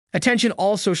Attention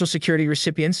all Social Security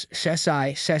recipients,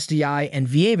 SSI, SSDI, and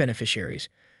VA beneficiaries.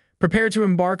 Prepare to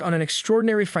embark on an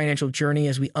extraordinary financial journey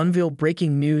as we unveil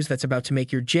breaking news that's about to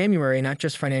make your January not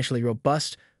just financially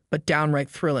robust, but downright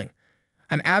thrilling.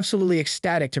 I'm absolutely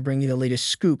ecstatic to bring you the latest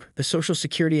scoop. The Social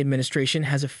Security Administration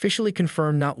has officially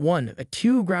confirmed not one, but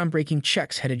two groundbreaking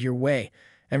checks headed your way,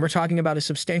 and we're talking about a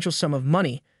substantial sum of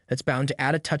money that's bound to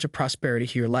add a touch of prosperity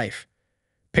to your life.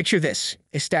 Picture this,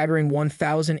 a staggering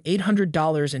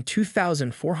 $1,800 and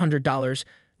 $2,400,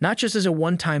 not just as a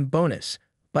one-time bonus,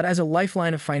 but as a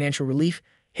lifeline of financial relief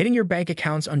hitting your bank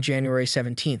accounts on January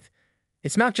 17th.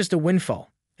 It's not just a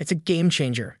windfall, it's a game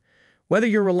changer. Whether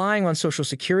you're relying on Social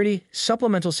Security,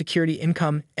 Supplemental Security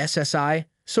Income, SSI,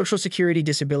 Social Security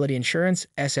Disability Insurance,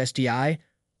 SSDI,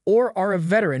 or are a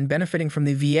veteran benefiting from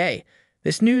the VA,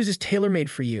 this news is tailor-made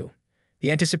for you.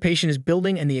 The anticipation is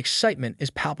building and the excitement is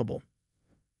palpable.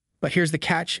 But here's the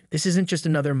catch. This isn't just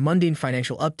another mundane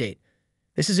financial update.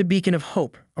 This is a beacon of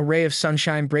hope, a ray of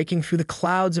sunshine breaking through the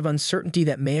clouds of uncertainty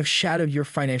that may have shadowed your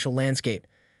financial landscape.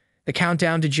 The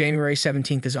countdown to January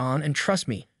 17th is on, and trust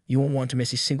me, you won't want to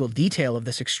miss a single detail of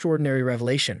this extraordinary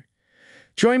revelation.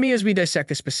 Join me as we dissect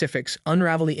the specifics,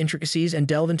 unravel the intricacies, and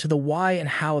delve into the why and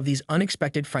how of these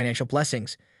unexpected financial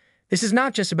blessings. This is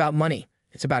not just about money.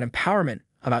 It's about empowerment,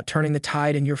 about turning the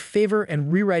tide in your favor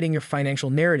and rewriting your financial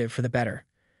narrative for the better.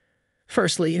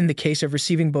 Firstly, in the case of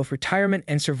receiving both retirement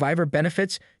and survivor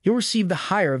benefits, you'll receive the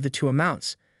higher of the two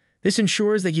amounts. This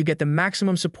ensures that you get the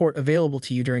maximum support available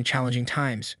to you during challenging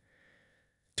times.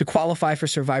 To qualify for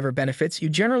survivor benefits, you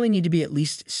generally need to be at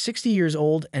least 60 years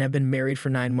old and have been married for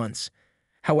 9 months.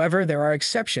 However, there are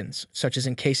exceptions, such as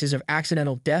in cases of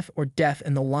accidental death or death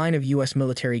in the line of U.S.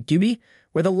 military duty,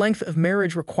 where the length of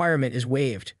marriage requirement is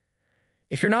waived.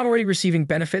 If you're not already receiving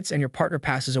benefits and your partner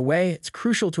passes away, it's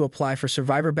crucial to apply for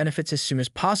survivor benefits as soon as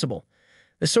possible.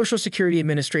 The Social Security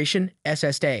Administration,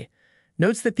 SSDI,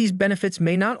 notes that these benefits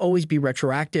may not always be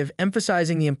retroactive,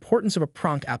 emphasizing the importance of a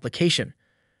prompt application.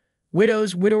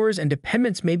 Widows, widowers, and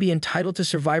dependents may be entitled to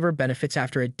survivor benefits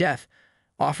after a death,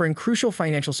 offering crucial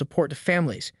financial support to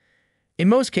families. In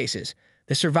most cases,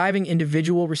 the surviving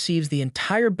individual receives the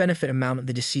entire benefit amount of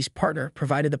the deceased partner,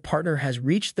 provided the partner has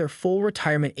reached their full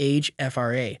retirement age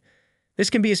 (FRA). This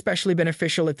can be especially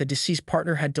beneficial if the deceased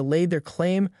partner had delayed their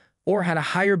claim or had a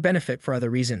higher benefit for other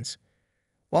reasons.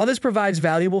 While this provides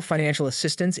valuable financial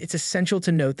assistance, it's essential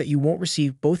to note that you won't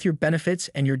receive both your benefits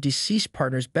and your deceased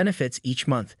partner's benefits each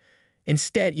month.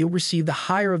 Instead, you'll receive the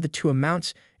higher of the two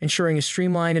amounts, ensuring a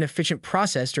streamlined and efficient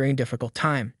process during a difficult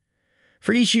time.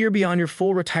 For each year beyond your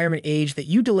full retirement age that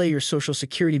you delay your Social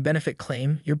Security benefit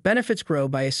claim, your benefits grow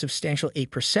by a substantial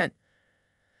 8%,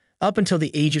 up until the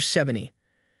age of 70.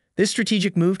 This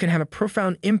strategic move can have a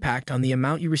profound impact on the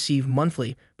amount you receive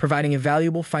monthly, providing a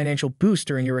valuable financial boost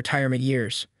during your retirement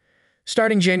years.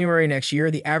 Starting January next year,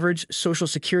 the average Social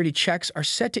Security checks are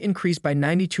set to increase by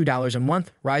 $92 a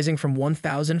month, rising from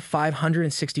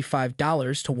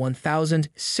 $1,565 to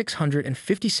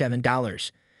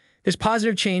 $1,657. This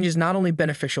positive change is not only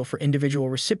beneficial for individual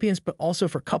recipients but also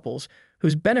for couples,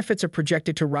 whose benefits are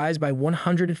projected to rise by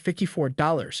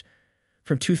 $154,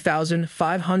 from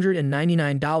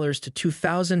 $2,599 to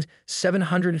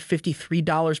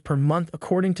 $2,753 per month,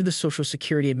 according to the Social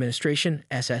Security Administration,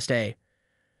 SSDI.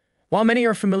 While many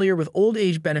are familiar with old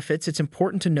age benefits, it's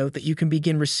important to note that you can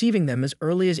begin receiving them as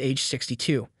early as age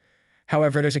 62.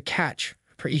 However, there's a catch.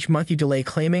 For each month you delay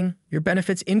claiming, your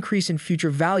benefits increase in future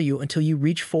value until you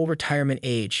reach full retirement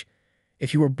age.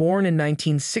 If you were born in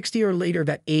 1960 or later,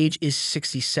 that age is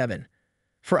 67.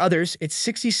 For others, it's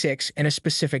 66 and a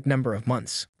specific number of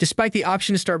months. Despite the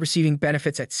option to start receiving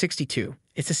benefits at 62,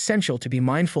 it's essential to be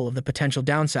mindful of the potential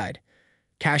downside.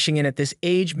 Cashing in at this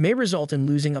age may result in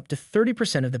losing up to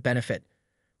 30% of the benefit.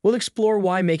 We'll explore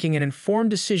why making an informed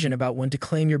decision about when to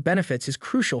claim your benefits is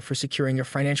crucial for securing your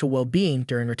financial well-being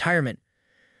during retirement.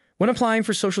 When applying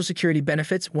for Social Security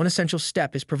benefits, one essential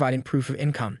step is providing proof of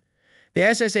income. The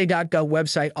SSA.gov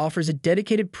website offers a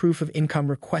dedicated proof of income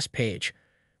request page,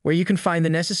 where you can find the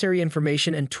necessary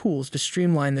information and tools to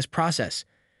streamline this process.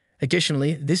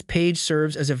 Additionally, this page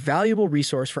serves as a valuable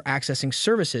resource for accessing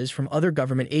services from other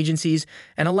government agencies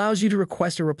and allows you to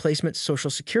request a replacement Social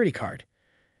Security card.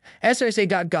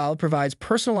 SSA.gov provides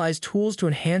personalized tools to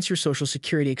enhance your Social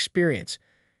Security experience.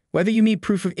 Whether you need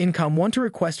proof of income, want to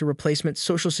request a replacement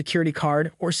Social Security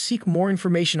card, or seek more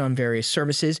information on various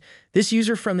services, this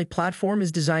user-friendly platform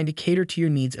is designed to cater to your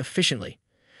needs efficiently.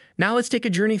 Now let's take a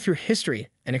journey through history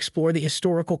and explore the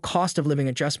historical cost of living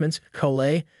adjustments,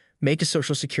 COLA, made to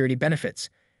Social Security benefits.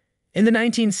 In the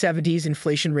 1970s,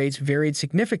 inflation rates varied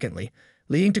significantly,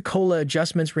 leading to COLA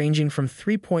adjustments ranging from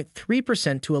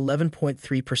 3.3% to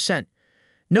 11.3%.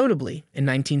 Notably, in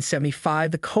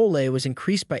 1975, the COLA was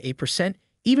increased by 8%,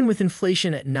 even with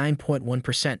inflation at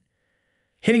 9.1%.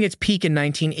 Hitting its peak in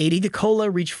 1980, the COLA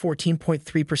reached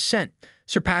 14.3%,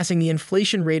 surpassing the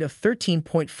inflation rate of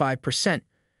 13.5%.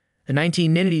 The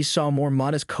 1990s saw more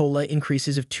modest COLA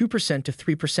increases of 2% to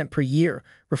 3% per year,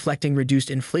 reflecting reduced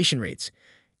inflation rates.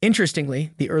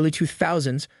 Interestingly, the early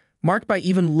 2000s, marked by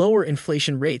even lower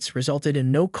inflation rates, resulted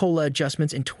in no COLA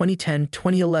adjustments in 2010,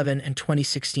 2011, and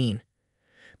 2016.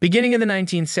 Beginning in the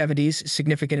 1970s,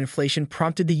 significant inflation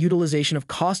prompted the utilization of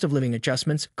cost of living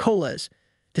adjustments, COLAs,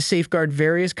 to safeguard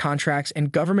various contracts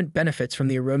and government benefits from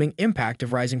the eroding impact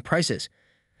of rising prices.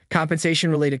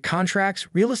 Compensation-related contracts,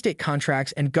 real estate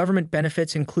contracts, and government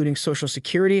benefits, including Social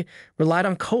Security, relied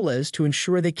on COLAs to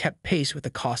ensure they kept pace with the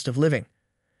cost of living.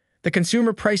 The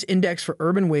Consumer Price Index for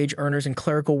urban wage earners and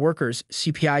clerical workers,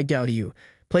 CPIW,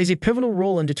 plays a pivotal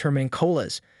role in determining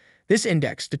COLAs. This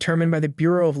index, determined by the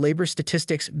Bureau of Labor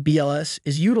Statistics (BLS),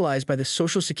 is utilized by the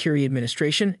Social Security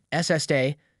Administration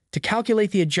 (SSDI) to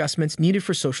calculate the adjustments needed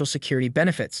for Social Security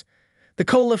benefits. The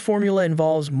COLA formula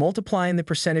involves multiplying the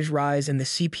percentage rise in the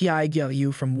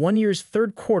CPIW from one year's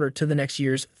third quarter to the next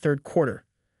year's third quarter.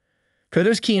 For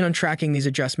those keen on tracking these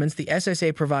adjustments, the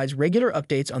SSA provides regular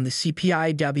updates on the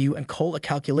CPIW and COLA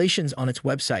calculations on its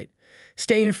website.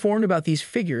 Staying informed about these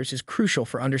figures is crucial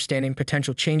for understanding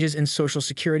potential changes in Social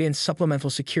Security and supplemental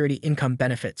security income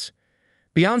benefits.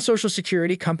 Beyond Social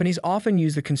Security, companies often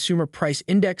use the Consumer Price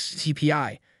Index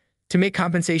 (CPI) to make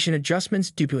compensation adjustments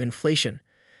due to inflation.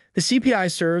 The CPI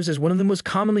serves as one of the most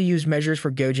commonly used measures for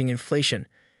gauging inflation.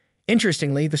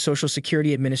 Interestingly, the Social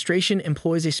Security Administration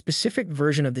employs a specific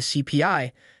version of the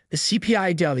CPI, the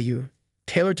CPIW,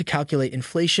 tailored to calculate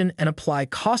inflation and apply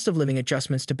cost of living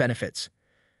adjustments to benefits.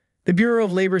 The Bureau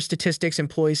of Labor Statistics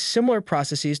employs similar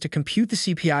processes to compute the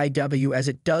CPIW as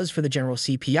it does for the general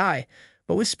CPI,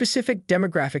 but with specific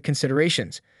demographic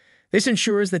considerations. This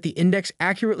ensures that the index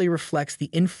accurately reflects the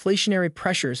inflationary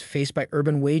pressures faced by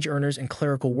urban wage earners and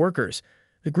clerical workers,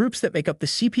 the groups that make up the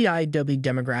CPIW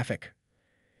demographic.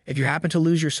 If you happen to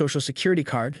lose your Social Security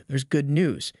card, there's good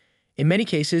news. In many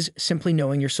cases, simply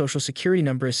knowing your Social Security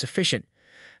number is sufficient.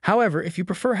 However, if you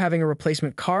prefer having a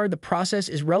replacement card, the process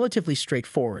is relatively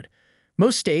straightforward.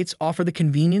 Most states offer the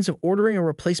convenience of ordering a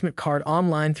replacement card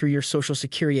online through your Social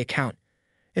Security account.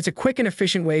 It's a quick and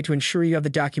efficient way to ensure you have the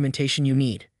documentation you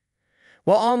need.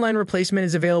 While online replacement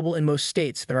is available in most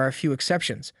states, there are a few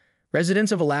exceptions.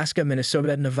 Residents of Alaska,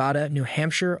 Minnesota, Nevada, New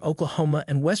Hampshire, Oklahoma,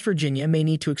 and West Virginia may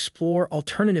need to explore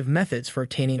alternative methods for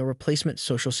obtaining a replacement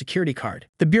Social Security card.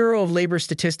 The Bureau of Labor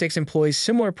Statistics employs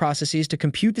similar processes to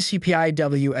compute the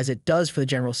CPIW as it does for the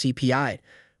general CPI,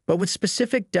 but with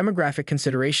specific demographic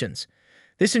considerations.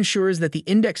 This ensures that the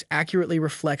index accurately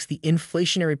reflects the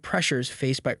inflationary pressures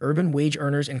faced by urban wage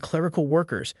earners and clerical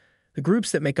workers, the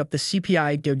groups that make up the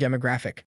CPI demographic.